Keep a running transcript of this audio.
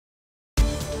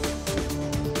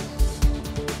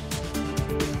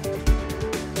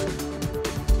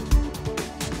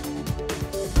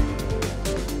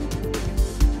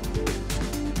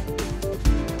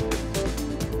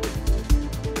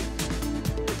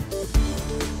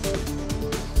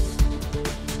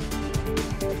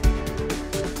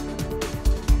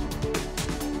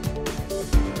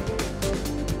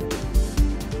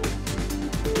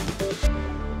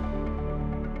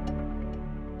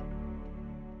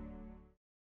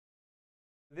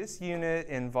This unit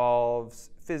involves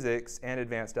physics and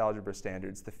advanced algebra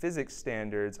standards. The physics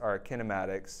standards are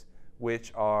kinematics,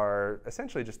 which are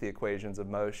essentially just the equations of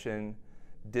motion,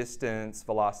 distance,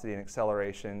 velocity, and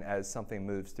acceleration as something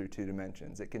moves through 2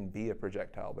 dimensions. It can be a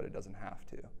projectile, but it doesn't have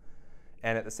to.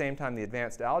 And at the same time, the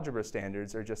advanced algebra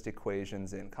standards are just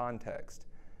equations in context.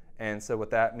 And so what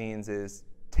that means is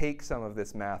take some of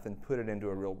this math and put it into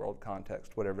a real-world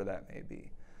context, whatever that may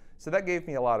be. So that gave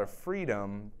me a lot of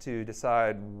freedom to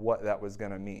decide what that was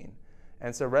going to mean.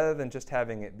 And so rather than just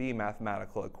having it be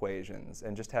mathematical equations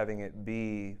and just having it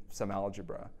be some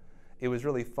algebra, it was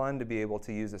really fun to be able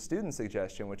to use a student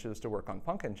suggestion, which is to work on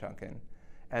Punkin Chunkin.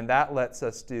 And that lets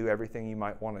us do everything you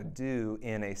might want to do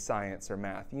in a science or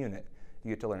math unit.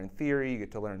 You get to learn theory, you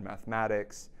get to learn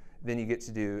mathematics, then you get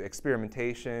to do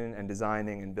experimentation and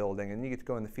designing and building, and you get to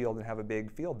go in the field and have a big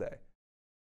field day.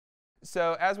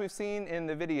 So as we've seen in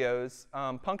the videos,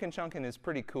 Punkin Chunkin is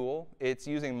pretty cool. It's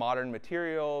using modern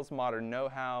materials, modern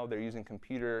know-how. They're using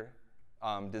computer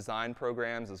design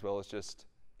programs as well as just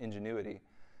ingenuity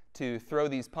to throw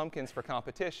these pumpkins for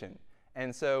competition.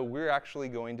 And so we're actually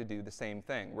going to do the same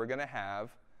thing. We're going to have,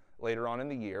 later on in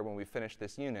the year when we finish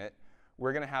this unit,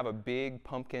 we're going to have a big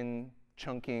pumpkin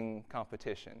chunking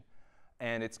competition.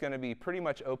 And it's going to be pretty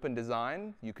much open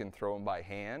design. You can throw them by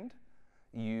hand.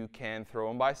 You can throw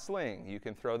them by sling. You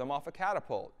can throw them off a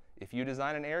catapult. If you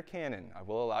design an air cannon, I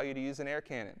will allow you to use an air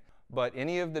cannon. But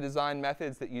any of the design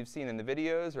methods that you've seen in the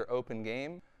videos are open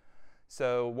game.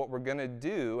 So what we're going to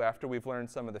do after we've learned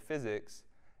some of the physics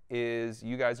is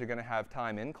you guys are going to have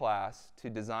time in class to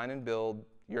design and build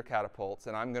your catapults.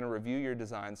 And I'm going to review your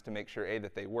designs to make sure, A,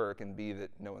 that they work, and B, that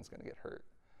no one's going to get hurt.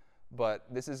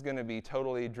 But this is going to be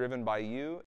totally driven by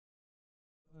you.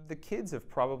 The kids have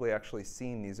probably actually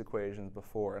seen these equations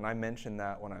before, and I mention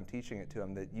that when I'm teaching it to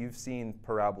them, that you've seen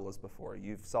parabolas before,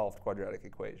 you've solved quadratic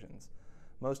equations.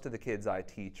 Most of the kids I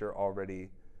teach are already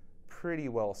pretty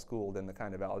well schooled in the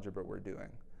kind of algebra we're doing.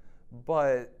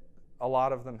 But a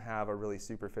lot of them have a really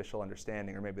superficial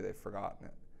understanding, or maybe they've forgotten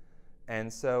it.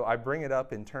 And so I bring it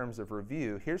up in terms of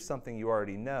review. Here's something you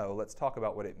already know. Let's talk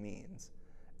about what it means.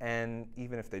 And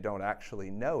even if they don't actually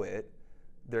know it,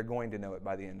 they're going to know it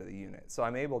by the end of the unit. So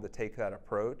I'm able to take that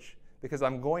approach because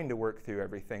I'm going to work through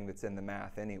everything that's in the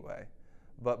math anyway.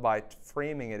 But by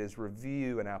framing it as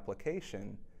review and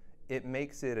application, it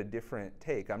makes it a different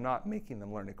take. I'm not making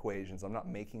them learn equations. I'm not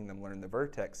making them learn the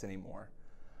vertex anymore.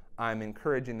 I'm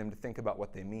encouraging them to think about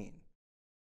what they mean.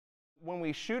 When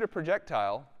we shoot a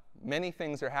projectile, many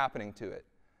things are happening to it.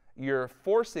 You're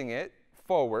forcing it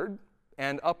forward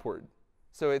and upward.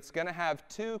 So it's going to have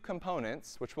 2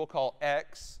 components, which we'll call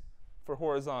X for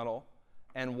horizontal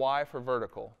and Y for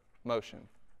vertical motion.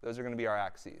 Those are going to be our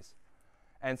axes.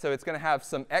 And so it's going to have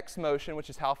some X motion, which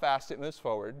is how fast it moves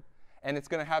forward. And it's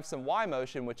going to have some Y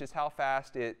motion, which is how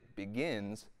fast it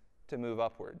begins to move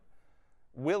upward.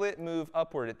 Will it move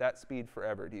upward at that speed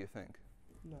forever, do you think?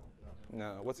 No.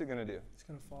 No. What's it going to do? It's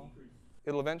going to fall.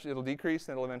 It'll decrease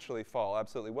and it'll eventually fall.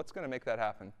 Absolutely. What's going to make that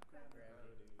happen?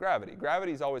 Gravity.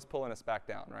 Gravity is always pulling us back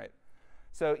down, right?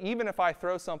 So even if I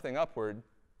throw something upward,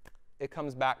 it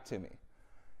comes back to me.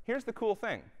 Here's the cool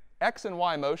thing. X and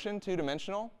Y motion,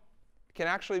 2-dimensional, can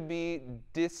actually be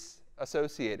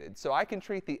disassociated. So I can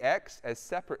treat the X as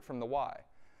separate from the Y.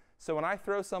 So when I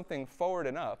throw something forward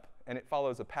and up, and it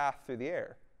follows a path through the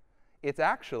air, it's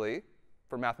actually,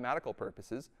 for mathematical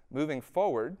purposes, moving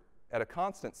forward at a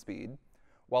constant speed,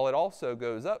 while it also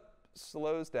goes up,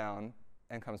 slows down,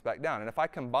 and comes back down. And if I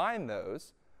combine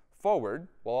those, forward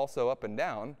while also up and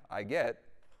down, I get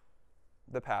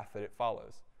the path that it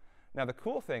follows. Now the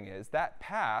cool thing is that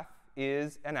path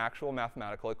is an actual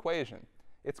mathematical equation.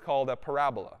 It's called a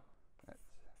parabola.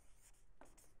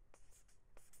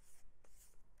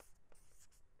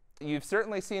 You've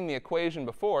certainly seen the equation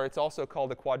before. It's also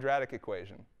called a quadratic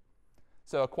equation.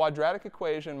 So a quadratic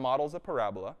equation models a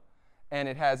parabola, and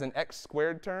it has an x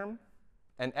squared term,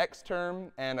 an x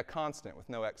term, and a constant with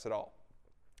no x at all.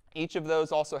 Each of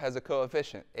those also has a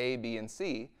coefficient, a, b, and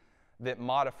c, that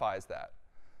modifies that.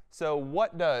 So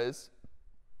what does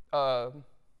a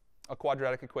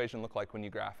quadratic equation look like when you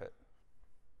graph it?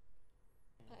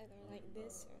 Either like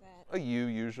this or that. A u,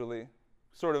 usually.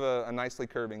 Sort of a nicely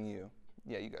curving u.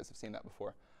 Yeah, you guys have seen that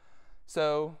before.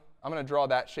 So I'm going to draw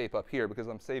that shape up here because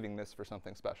I'm saving this for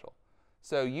something special.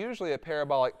 So usually a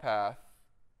parabolic path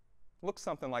looks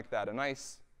something like that, a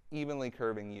nice, evenly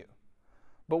curving u.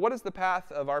 But what is the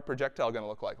path of our projectile going to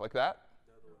look like? Like that?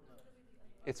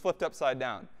 It's flipped upside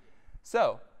down.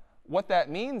 So what that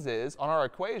means is, on our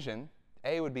equation,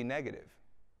 a would be negative.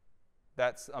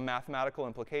 That's a mathematical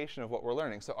implication of what we're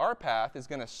learning. So our path is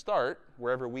going to start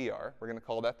wherever we are. We're going to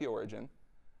call that the origin.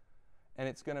 and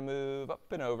it's going to move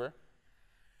up and over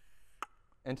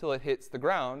until it hits the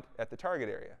ground at the target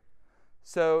area.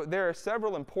 So there are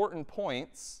several important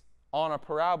points on a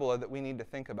parabola that we need to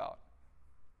think about.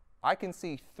 I can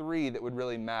see 3 that would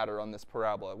really matter on this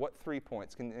parabola. What 3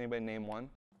 points? Can anybody name one?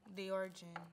 The origin.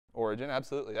 Origin,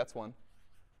 absolutely, that's one.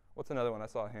 What's another one? I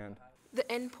saw a hand. The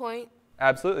end point.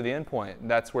 Absolutely, the end point.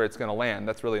 That's where it's going to land.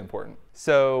 That's really important.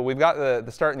 So we've got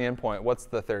the start and the end point. What's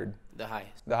the third? The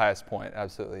highest. The highest point,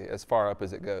 absolutely, as far up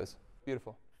as it goes.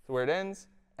 Beautiful. So where it ends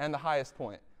and the highest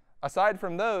point. Aside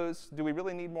from those, do we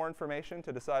really need more information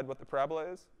to decide what the parabola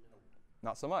is?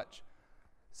 Not so much.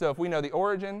 So if we know the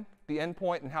origin, the end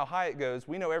point, and how high it goes,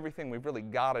 we know everything we've really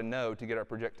got to know to get our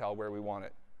projectile where we want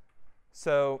it.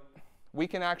 So we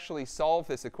can actually solve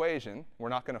this equation. We're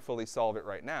not going to fully solve it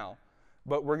right now,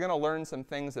 but we're going to learn some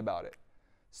things about it.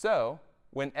 So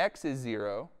when x is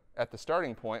 0 at the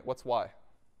starting point, what's y?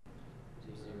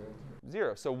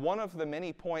 0. So one of the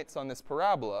many points on this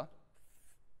parabola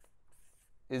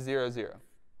is 0, 0,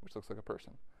 which looks like a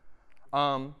person.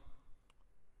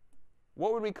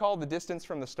 What would we call the distance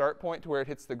from the start point to where it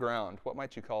hits the ground? What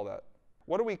might you call that?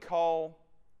 What do we call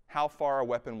how far a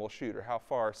weapon will shoot, or how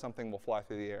far something will fly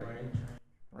through the air? Range.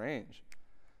 Range.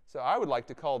 So I would like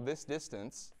to call this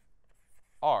distance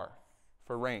r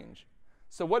for range.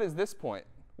 So what is this point?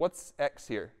 What's x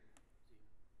here?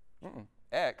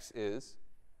 X is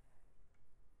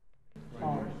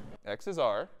R. X is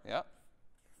r, yeah.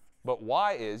 But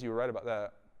y is, you were right about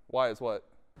that. Y is what?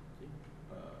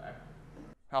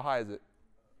 How high is it?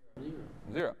 0.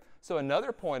 0. So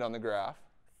another point on the graph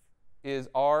is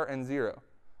r and 0.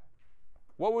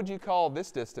 What would you call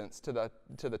this distance to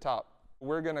the top?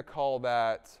 We're going to call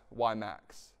that y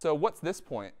max. So what's this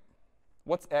point?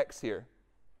 What's x here?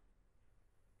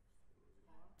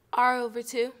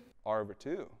 R/2.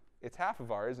 R/2. It's half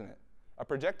of r, isn't it? A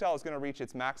projectile is going to reach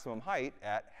its maximum height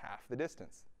at half the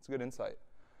distance. It's a good insight.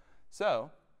 So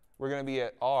we're going to be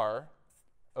at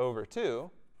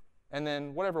r/2, and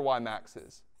then whatever y max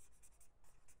is.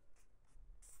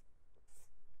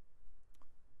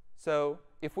 So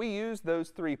if we use those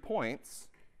 3 points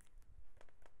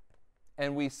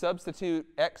and we substitute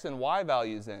x and y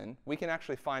values in, we can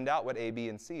actually find out what a, b,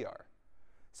 and c are.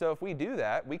 So if we do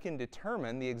that, we can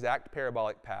determine the exact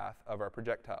parabolic path of our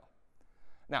projectile.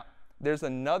 Now, there's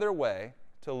another way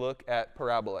to look at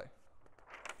parabolae.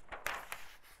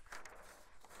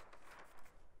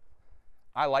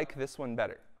 I like this one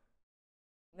better.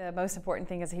 The most important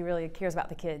thing is he really cares about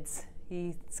the kids.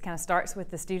 He kind of starts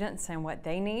with the students and what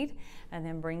they need, and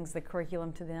then brings the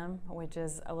curriculum to them, which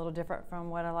is a little different from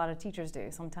what a lot of teachers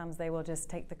do. Sometimes they will just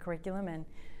take the curriculum and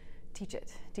teach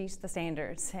the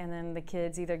standards, and then the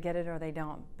kids either get it or they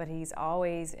don't. But he's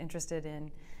always interested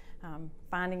in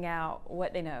finding out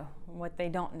what they know, what they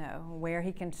don't know, where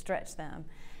he can stretch them.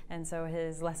 And so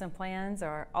his lesson plans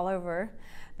are all over.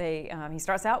 He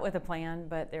starts out with a plan,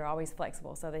 but they're always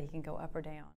flexible so that he can go up or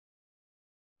down.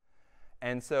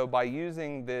 And so by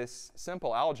using this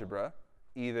simple algebra,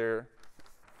 either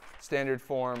standard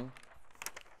form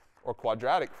or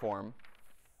quadratic form,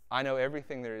 I know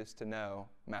everything there is to know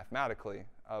mathematically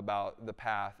about the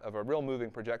path of a real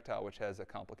moving projectile which has a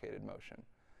complicated motion.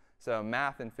 So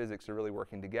math and physics are really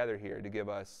working together here to give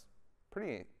us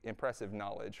pretty impressive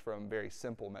knowledge from very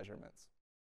simple measurements.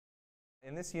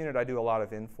 In this unit, I do a lot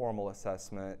of informal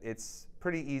assessment. It's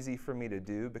pretty easy for me to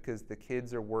do because the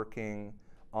kids are working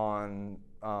on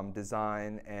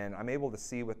design, and I'm able to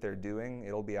see what they're doing.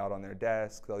 It'll be out on their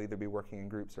desk. They'll either be working in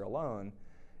groups or alone.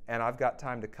 And I've got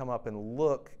time to come up and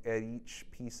look at each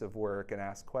piece of work and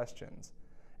ask questions.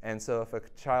 And so if a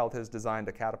child has designed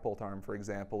a catapult arm, for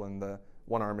example, and the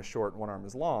one arm is short and one arm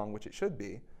is long, which it should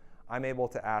be, I'm able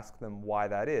to ask them why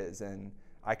that is, and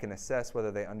I can assess whether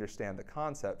they understand the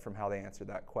concept from how they answer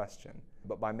that question.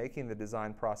 But by making the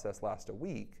design process last a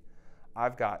week,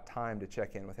 I've got time to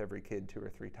check in with every kid 2 or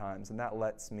 3 times, and that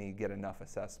lets me get enough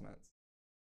assessments.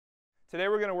 Today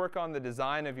we're going to work on the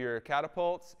design of your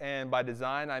catapults, and by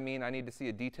design I mean I need to see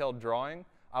a detailed drawing.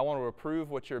 I want to approve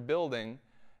what you're building,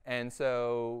 and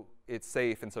so it's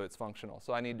safe and so it's functional.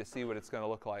 So I need to see what it's going to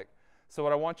look like. So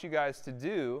what I want you guys to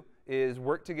do is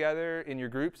work together in your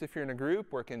groups. If you're in a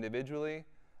group, work individually.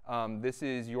 This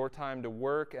is your time to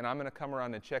work, and I'm going to come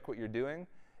around and check what you're doing.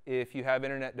 If you have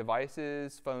internet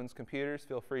devices, phones, computers,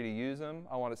 feel free to use them.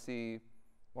 I want to see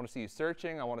you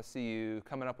searching. I want to see you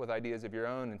coming up with ideas of your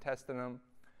own and testing them.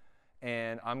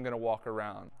 And I'm going to walk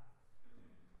around.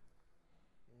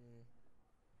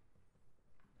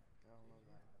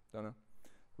 Don't know.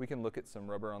 We can look at some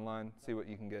rubber online, see what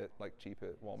you can get like cheap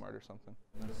at Walmart or something.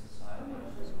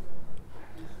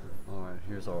 All right,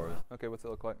 here's ours. Okay, what's it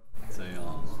look like? It's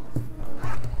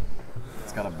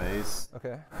got a base.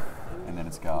 Okay. And then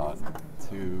it's got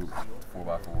two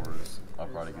 4x4s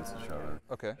upright against each other.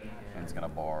 Okay. And it's got a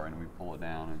bar, and we pull it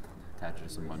down and attach it to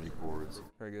some bungee cords.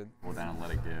 Very good. Pull it down and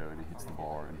let it go, and it hits the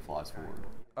bar and flies forward.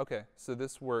 Okay, so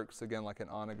this works again like an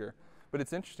onager. But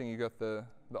it's interesting you got the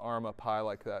arm up high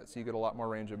like that, so you get a lot more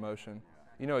range of motion.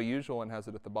 You know, a usual one has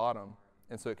it at the bottom,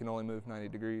 and so it can only move 90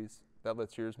 degrees. That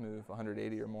lets yours move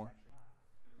 180 or more.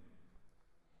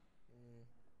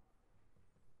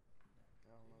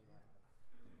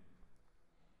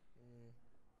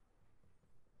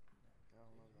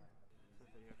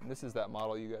 And this is that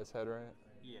model you guys had, right?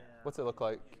 Yeah. What's it look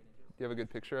like? Do you have a good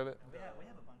picture of it? We have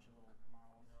a bunch of little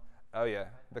models. Oh yeah,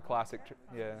 the classic,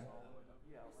 yeah.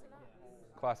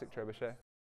 Classic trebuchet.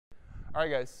 All right,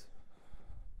 guys.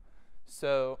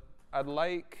 So I'd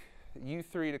like you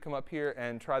three to come up here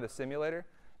and try the simulator.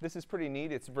 This is pretty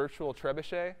neat. It's virtual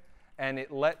trebuchet, and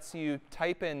it lets you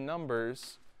type in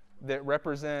numbers that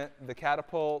represent the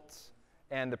catapult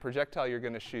and the projectile you're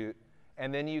going to shoot.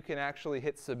 And then you can actually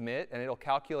hit submit, and it'll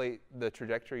calculate the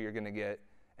trajectory you're going to get,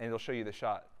 and it'll show you the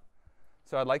shot.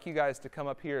 So I'd like you guys to come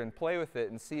up here and play with it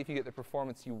and see if you get the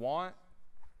performance you want.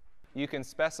 You can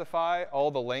specify all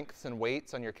the lengths and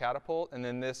weights on your catapult, and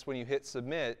then this, when you hit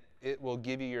submit, it will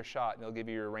give you your shot, and it'll give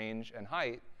you your range and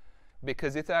height,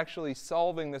 because it's actually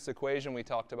solving this equation we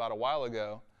talked about a while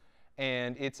ago,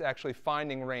 and it's actually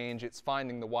finding range, it's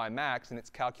finding the Y max, and it's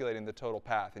calculating the total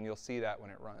path, and you'll see that when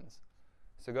it runs.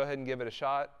 So go ahead and give it a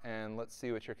shot, and let's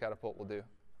see what your catapult will do.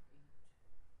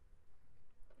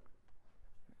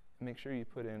 Make sure you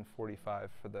put in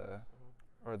 45 for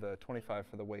or the 25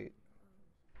 for the weight.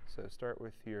 So start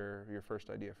with your first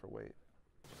idea for weight.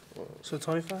 So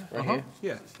 25?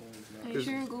 Yeah. Are you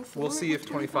sure? Go forward. We'll see if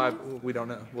 25, we don't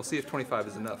know. We'll see if 25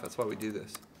 is enough. That's why we do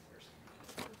this.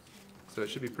 So it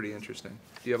should be pretty interesting.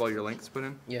 Do you have all your lengths put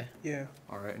in? Yeah. Yeah.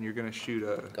 All right, and you're going to shoot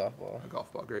a Golf ball. A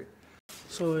golf ball, great.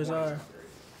 So is our...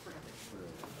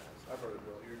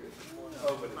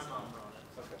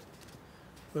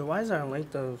 Wait, why is our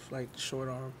length of like short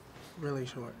arm really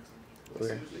short?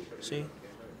 Where? See?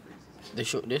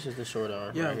 This is the short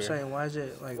arm. Yeah, right I'm here. saying why is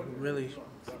it like really?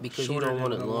 Because you shorter don't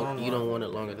want it than the long. long You don't arm? want it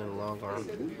longer than the long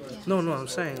arm. No, I'm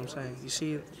saying. You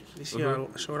see our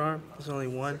short arm? It's only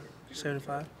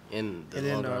 175, And the and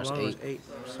then long our arm is long arm is 8. 8.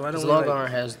 So I This don't long really,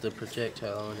 arm has the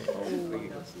projectile on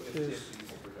it.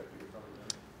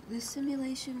 This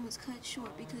simulation was cut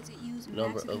short because it used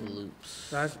Number of maximum.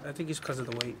 loops. I think it's because of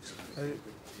the weights.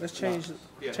 Let's change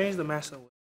the mass of.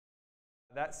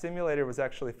 That simulator was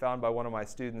actually found by one of my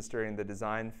students during the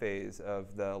design phase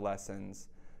of the lessons.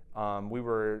 We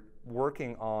were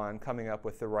working on coming up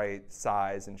with the right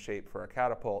size and shape for our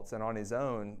catapults, and on his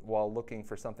own, while looking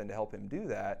for something to help him do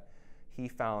that, he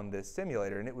found this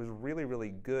simulator, and it was really,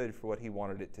 really good for what he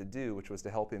wanted it to do, which was to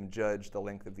help him judge the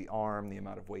length of the arm, the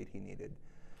amount of weight he needed.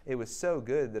 It was so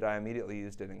good that I immediately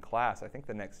used it in class. I think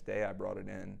the next day I brought it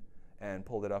in and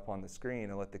pulled it up on the screen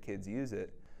and let the kids use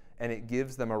it. And it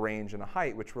gives them a range and a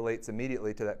height, which relates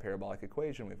immediately to that parabolic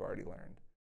equation we've already learned.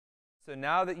 So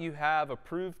now that you have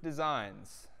approved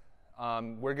designs,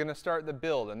 we're going to start the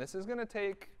build. And this is going to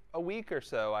take a week or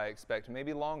so, I expect,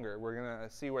 maybe longer. We're going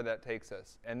to see where that takes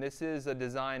us. And this is a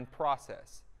design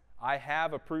process. I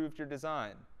have approved your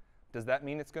design. Does that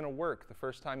mean it's going to work the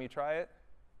first time you try it?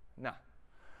 No.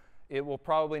 It will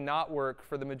probably not work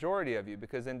for the majority of you,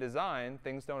 because in design,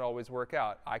 things don't always work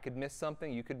out. I could miss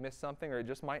something, you could miss something, or it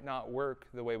just might not work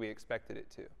the way we expected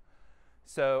it to.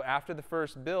 So after the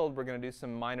first build, we're going to do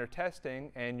some minor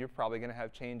testing, and you're probably going to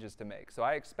have changes to make. So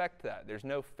I expect that. There's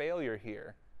no failure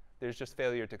here. There's just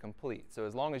failure to complete. So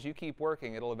as long as you keep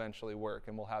working, it'll eventually work,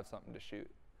 and we'll have something to shoot.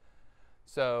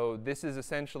 So this is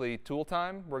essentially tool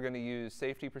time. We're going to use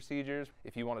safety procedures.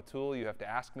 If you want a tool, you have to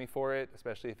ask me for it,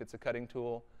 especially if it's a cutting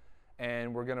tool.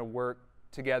 And we're going to work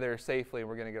together safely, and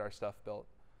we're going to get our stuff built.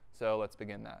 So let's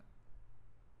begin that.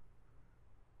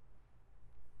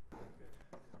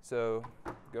 So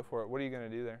go for it. What are you going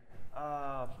to do there?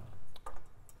 I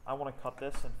want to cut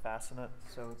this and fasten it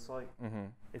so it's like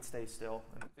it stays still.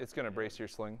 It's going to brace your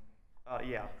sling.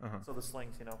 Yeah. So the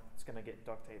sling's, it's going to get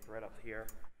duct taped right up here.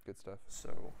 Good stuff.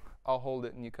 So I'll hold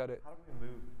it and you cut it. how do we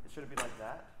move? Should it be like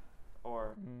that,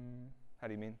 or How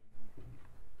do you mean?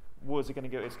 was it going to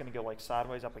go? It's going to go like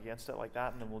sideways up against it like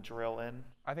that, and then we'll drill in.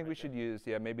 I think we should use,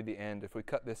 maybe the end. If we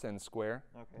cut this end square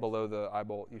below the eye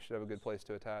bolt, you should have a good place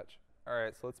to attach. All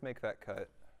right, so let's make that cut.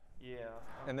 Yeah.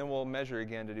 And then we'll measure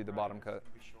again to do the bottom cut.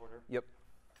 Be shorter. Yep.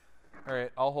 All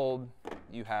right, I'll hold,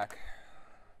 you hack.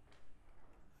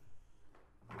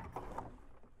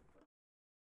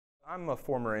 I'm a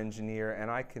former engineer, and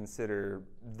I consider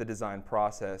the design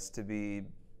process to be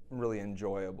really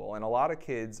enjoyable. And a lot of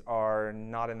kids are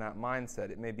not in that mindset.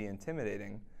 It may be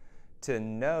intimidating to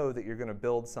know that you're going to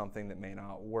build something that may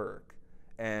not work.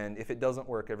 And if it doesn't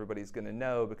work, everybody's going to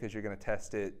know because you're going to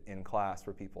test it in class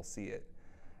where people see it.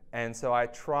 And so I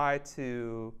try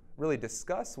to really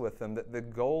discuss with them that the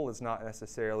goal is not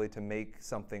necessarily to make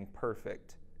something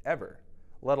perfect ever,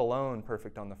 let alone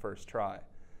perfect on the first try,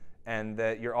 and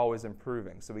that you're always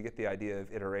improving. So we get the idea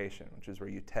of iteration, which is where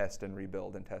you test and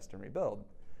rebuild and test and rebuild.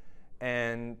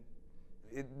 And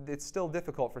it's still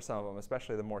difficult for some of them,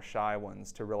 especially the more shy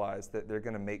ones, to realize that they're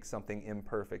going to make something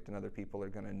imperfect and other people are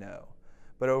going to know.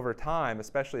 But over time,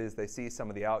 especially as they see some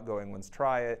of the outgoing ones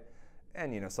try it,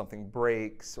 and something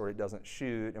breaks or it doesn't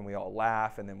shoot, and we all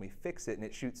laugh, and then we fix it and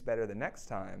it shoots better the next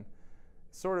time,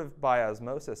 sort of by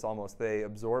osmosis almost, they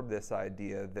absorb this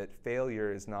idea that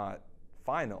failure is not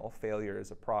final, failure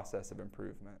is a process of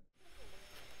improvement.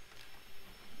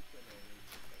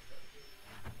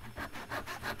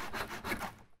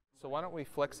 So why don't we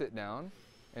flex it down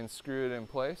and screw it in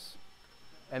place,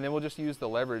 and then we'll just use the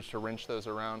leverage to wrench those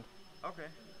around. Okay.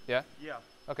 Yeah? Yeah.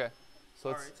 Okay. So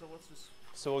All right, so let's just...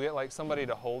 So we'll get like somebody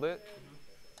to hold it,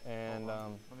 and let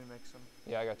me make some.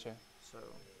 yeah, I got you. So,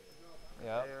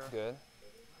 Yeah, there, good.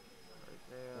 right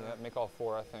there, Yeah, make all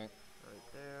four, I think. right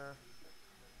there.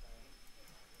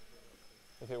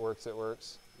 If it works, it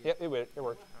works. Yeah, it worked. All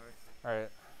right. All right.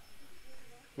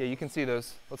 Yeah, you can see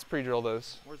those. Let's pre-drill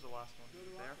those. Where's the last one?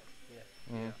 There?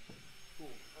 Mm. Yeah. Cool.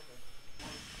 Okay.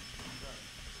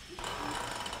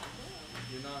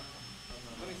 You're not.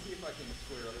 Let me see if I can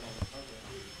square up on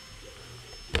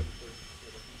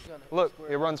it. Look,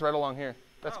 it runs right along here.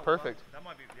 That's perfect. Wow. That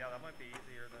might be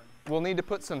easier than... We'll need to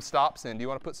put some stops in. Do you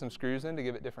want to put some screws in to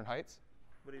give it different heights?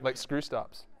 What do you Like mean? screw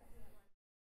stops.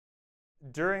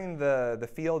 During the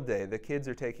field day, the kids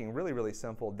are taking really, really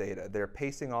simple data. They're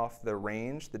pacing off the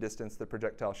range, the distance the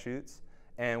projectile shoots,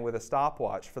 and with a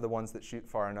stopwatch for the ones that shoot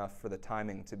far enough for the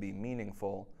timing to be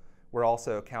meaningful, we're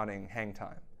also counting hang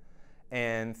time.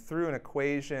 And through an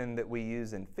equation that we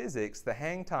use in physics, the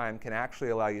hang time can actually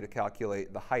allow you to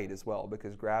calculate the height as well,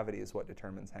 because gravity is what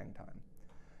determines hang time.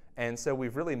 And so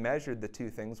we've really measured the two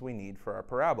things we need for our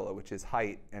parabola, which is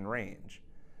height and range.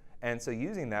 And so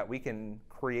using that, we can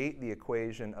create the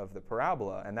equation of the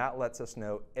parabola, and that lets us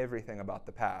know everything about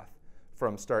the path.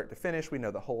 From start to finish, we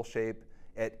know the whole shape.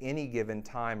 At any given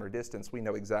time or distance, we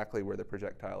know exactly where the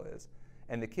projectile is.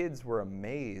 And the kids were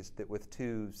amazed that with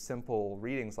two simple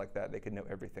readings like that, they could know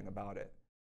everything about it.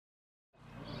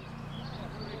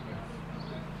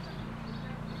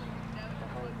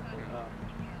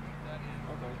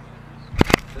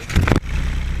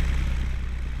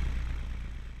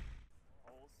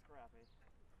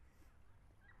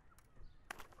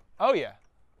 Oh yeah.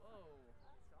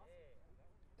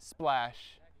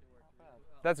 Splash.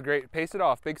 That's great. Pace it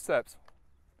off. Big steps.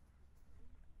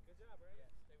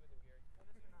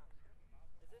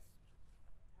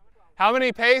 How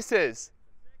many paces?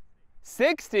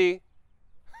 60?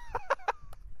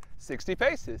 60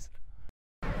 paces.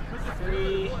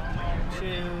 3, 2,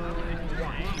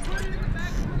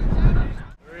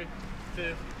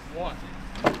 1.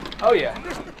 Oh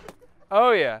yeah.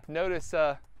 Oh yeah. Notice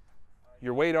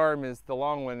your weight arm is the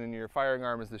long one and your firing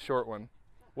arm is the short one.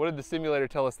 What did the simulator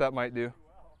tell us that might do?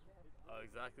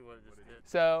 Exactly what it just did.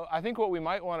 So I think what we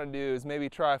might want to do is maybe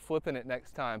try flipping it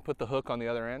next time. Put the hook on the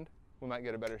other end. We might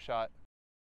get a better shot.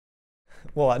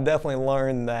 Well, I definitely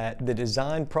learned that the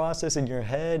design process in your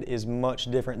head is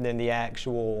much different than the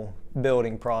actual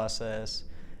building process.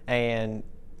 And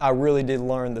I really did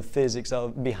learn the physics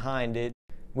behind it.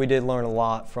 We did learn a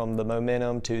lot from the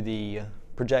momentum to the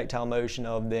projectile motion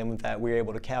of them, that we were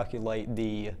able to calculate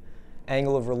the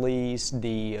angle of release,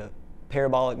 the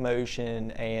parabolic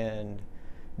motion, and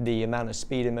the amount of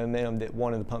speed and momentum that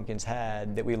one of the pumpkins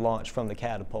had that we launched from the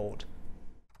catapult.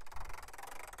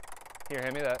 Here,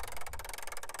 hand me that.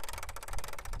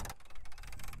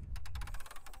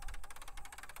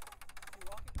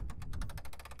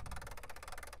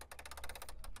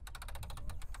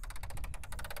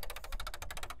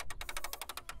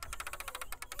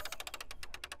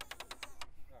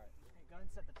 Go ahead and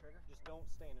set the trigger. Just don't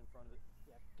stand in front of it.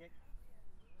 Yeah, kick.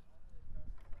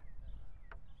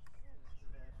 If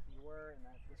you were, and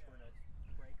if this were to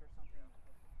break or something,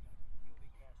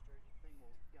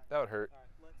 That would hurt. All right,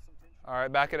 let some tension. All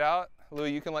right, back it out.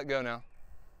 Louis, you can let go now.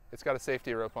 It's got a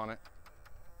safety rope on it.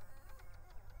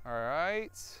 All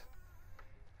right.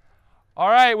 All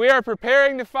right, we are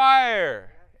preparing to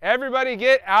fire. Everybody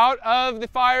get out of the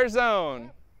fire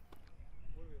zone.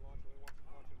 What do we launch? Do we launch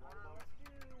one of those?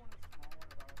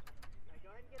 Okay, go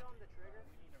ahead and get on the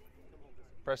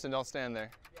Preston, don't stand there.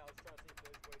 Yeah, let's try to see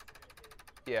if those weights are going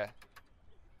to hit.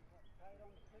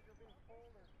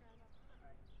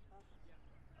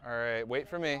 Yeah. All right, wait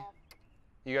for me.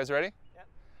 You guys ready? Yep.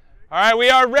 All right, we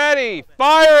are ready.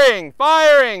 Firing,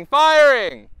 firing,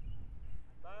 firing.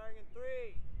 Firing in 3,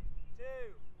 2,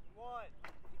 1.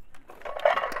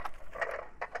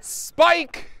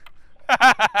 Spike.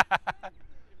 Stuck to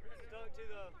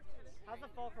the. How's the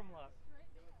fulcrum look?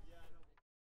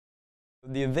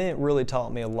 The event really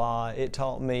taught me a lot. It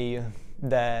taught me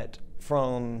that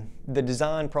from the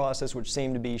design process, which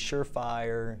seemed to be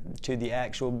surefire, to the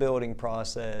actual building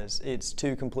process, it's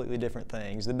two completely different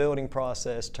things. The building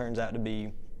process turns out to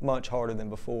be much harder than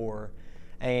before,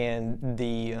 and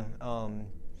the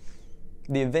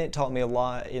event taught me a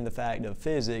lot in the fact of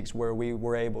physics, where we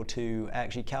were able to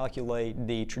actually calculate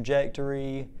the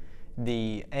trajectory,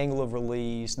 the angle of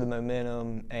release, the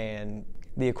momentum, and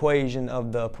the equation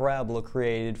of the parabola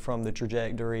created from the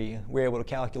trajectory. We were able to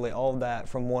calculate all of that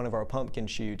from one of our pumpkin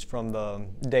shoots, from the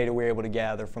data we were able to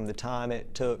gather from the time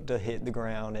it took to hit the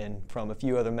ground and from a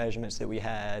few other measurements that we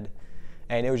had.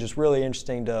 And it was just really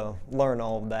interesting to learn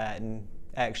all of that and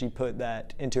actually put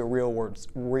that into a real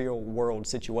world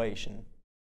situation.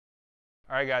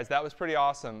 All right, guys, that was pretty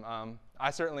awesome.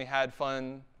 I certainly had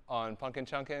fun on Punkin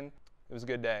Chunkin. It was a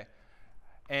good day.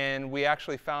 And we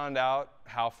actually found out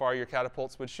how far your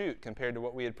catapults would shoot compared to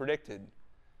what we had predicted.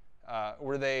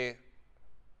 Were they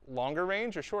longer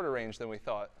range or shorter range than we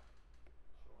thought?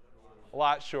 A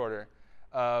lot shorter.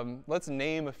 Let's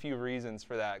name a few reasons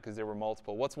for that, because there were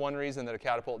multiple. What's one reason that a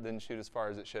catapult didn't shoot as far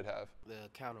as it should have? The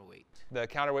counterweight. The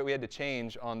counterweight we had to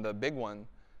change on the big one.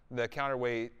 The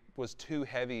counterweight was too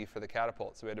heavy for the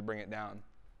catapult, so we had to bring it down.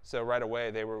 So right away,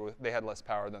 they had less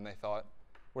power than they thought.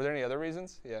 Were there any other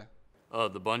reasons? Yeah.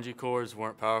 The bungee cords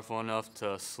weren't powerful enough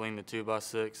to sling the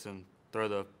 2x6 and throw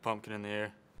the pumpkin in the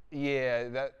air. Yeah,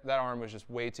 that arm was just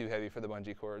way too heavy for the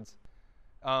bungee cords.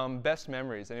 Best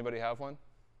memories, anybody have one?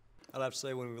 I'd have to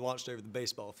say when we launched over the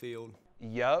baseball field.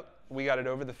 Yep, we got it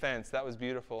over the fence. That was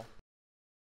beautiful.